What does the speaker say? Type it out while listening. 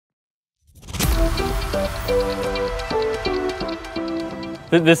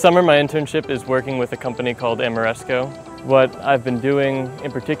This summer my internship is working with a company called Amoresco. What I've been doing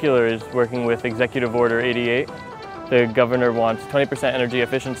in particular is working with Executive Order 88. The governor wants 20% energy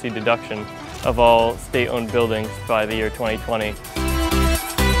efficiency deduction of all state-owned buildings by the year 2020.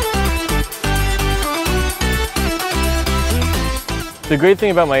 The great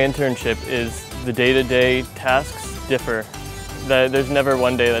thing about my internship is the day-to-day tasks differ. There's never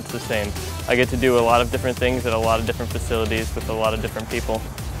one day that's the same. I get to do a lot of different things at a lot of different facilities with a lot of different people.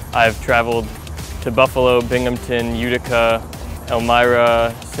 I've traveled to Buffalo, Binghamton, Utica,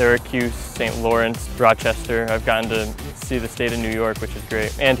 Elmira, Syracuse, St. Lawrence, Rochester. I've gotten to see the state of New York, which is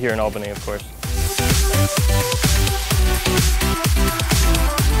great, and here in Albany, of course.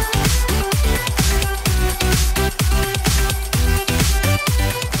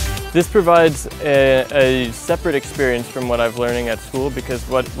 This provides a separate experience from what I've learning at school, because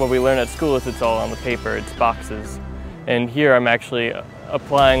what we learn at school is it's all on the paper, it's boxes. And here I'm actually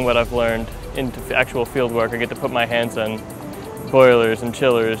applying what I've learned into actual field work. I get to put my hands on boilers and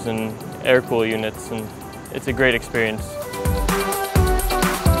chillers and air-cool units, and it's a great experience.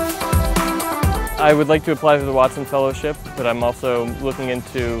 I would like to apply for the Watson Fellowship, but I'm also looking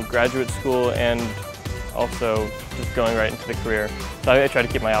into graduate school and also just going right into the career. So I try to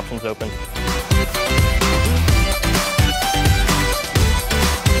keep my options open.